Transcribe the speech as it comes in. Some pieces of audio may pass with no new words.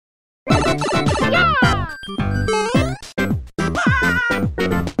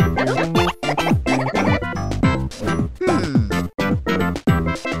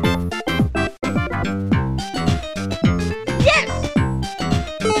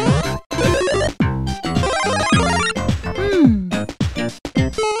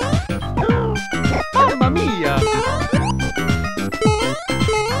Mamma mia!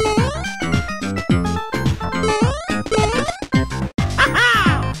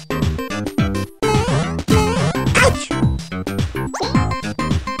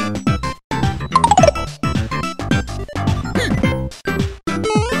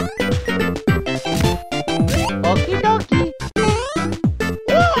 Okidoki!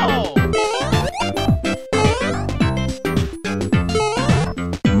 Wow!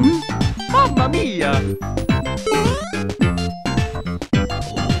 Mamma mia!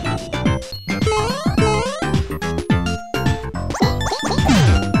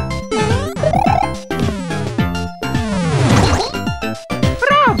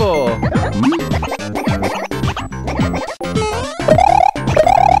 Bravo!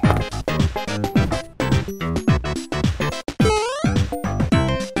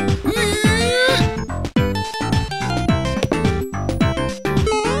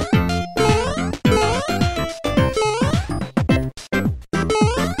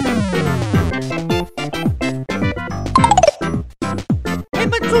 È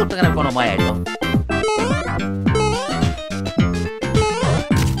mazzuto che ne fanno maello.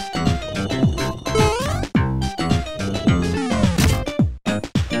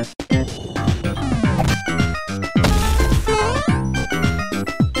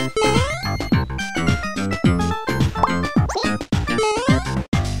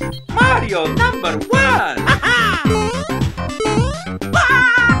 Mario number one!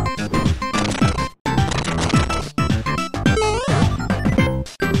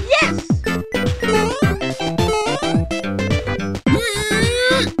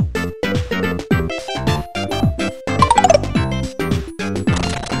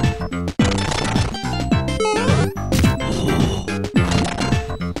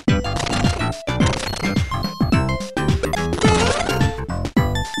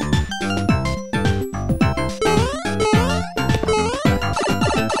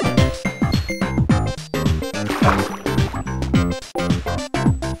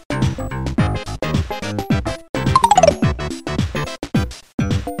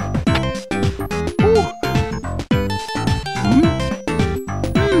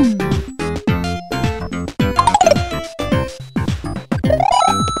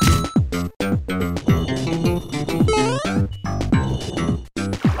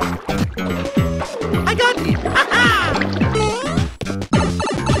 I got it!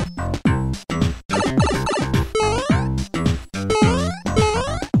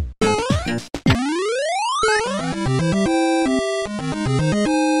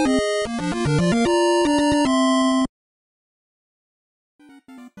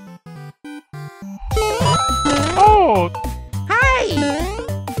 Oh! Hi!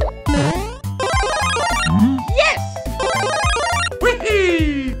 Yes!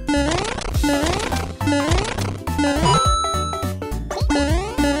 Whee!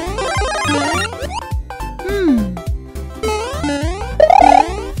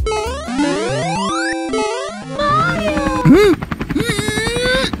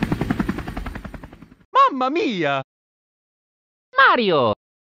 Mamma mia! Mario!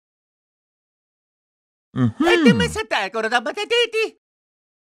 Mhm. E ti messo a te con da battititi?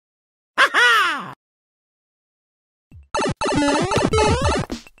 Ah!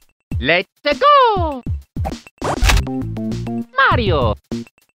 Let's go! Mario!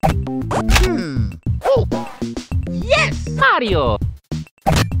 Oh! Yes! Mario!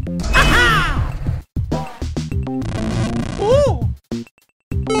 Ah! Oh!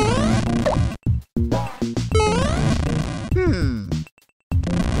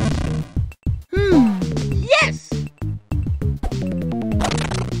 Yes!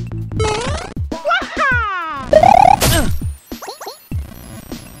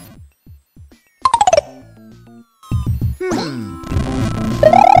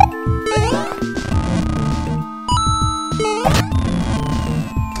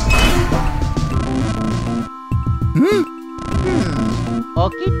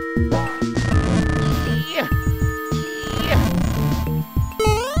 Okay.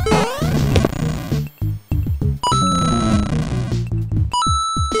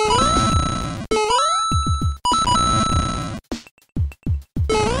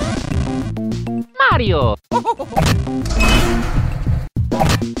 Mario!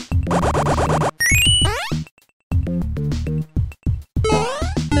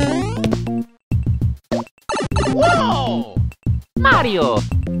 Mario!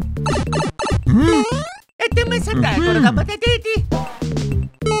 E ti messa a tecora da patatiti?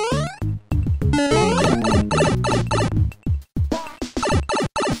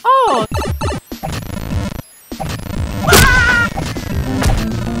 Oh!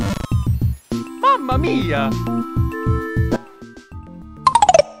 Mamma mia!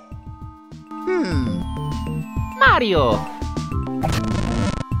 Mario!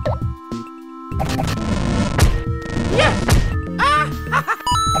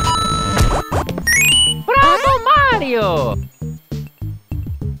 Bravo Mario!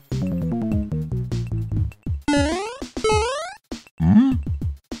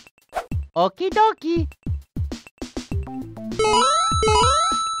 Okidoki!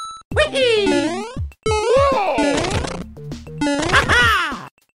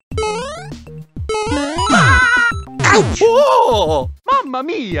 Oh! Mamma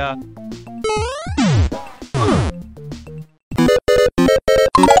mia!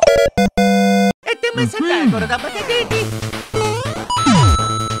 E ti messa a tecora da patatiti?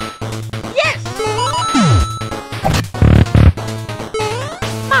 Yes!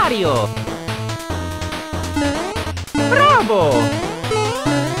 Mario! Bravo!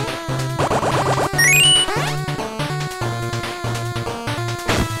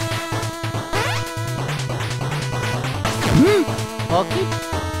 Oki?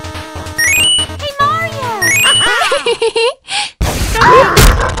 Hey, Mario!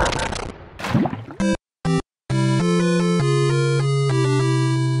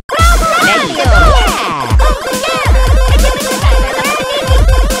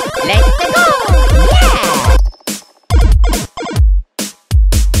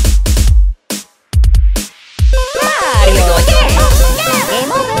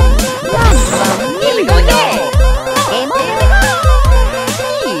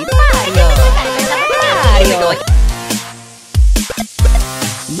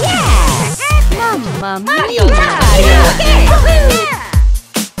 Mamma mia!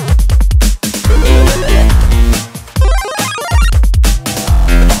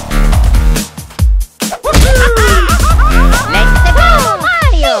 Let's go,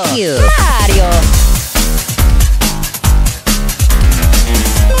 Mario! Mario!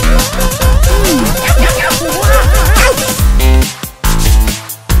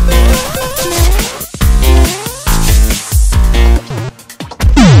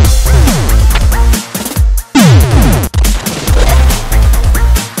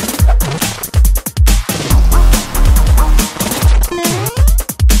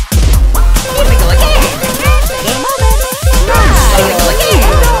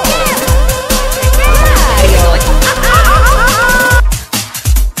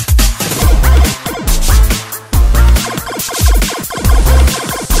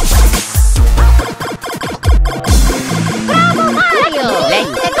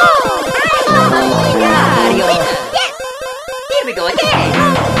 Let's go!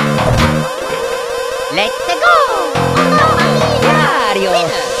 Mario!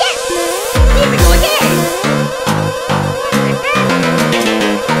 Yes! Here we go again!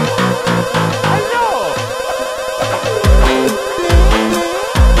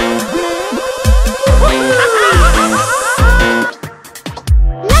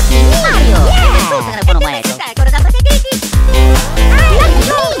 Lucky Mario! Yeah! Cosa era buono maestro? Lucky me!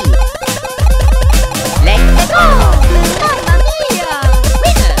 Let's go! Mamma mia!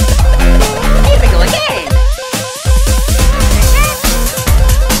 Winner! Here we go again!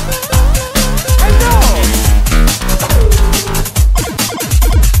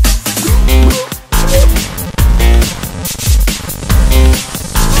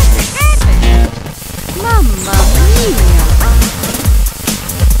 Mamma mia!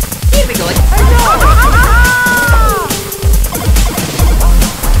 Here we go again!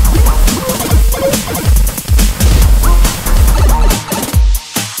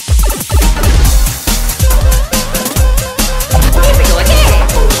 Here we go again!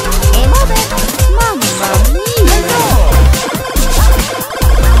 Game over! Mamma mia!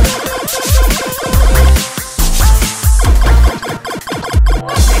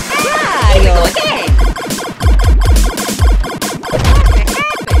 Here we go again!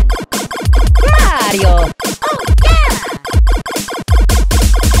 Mario!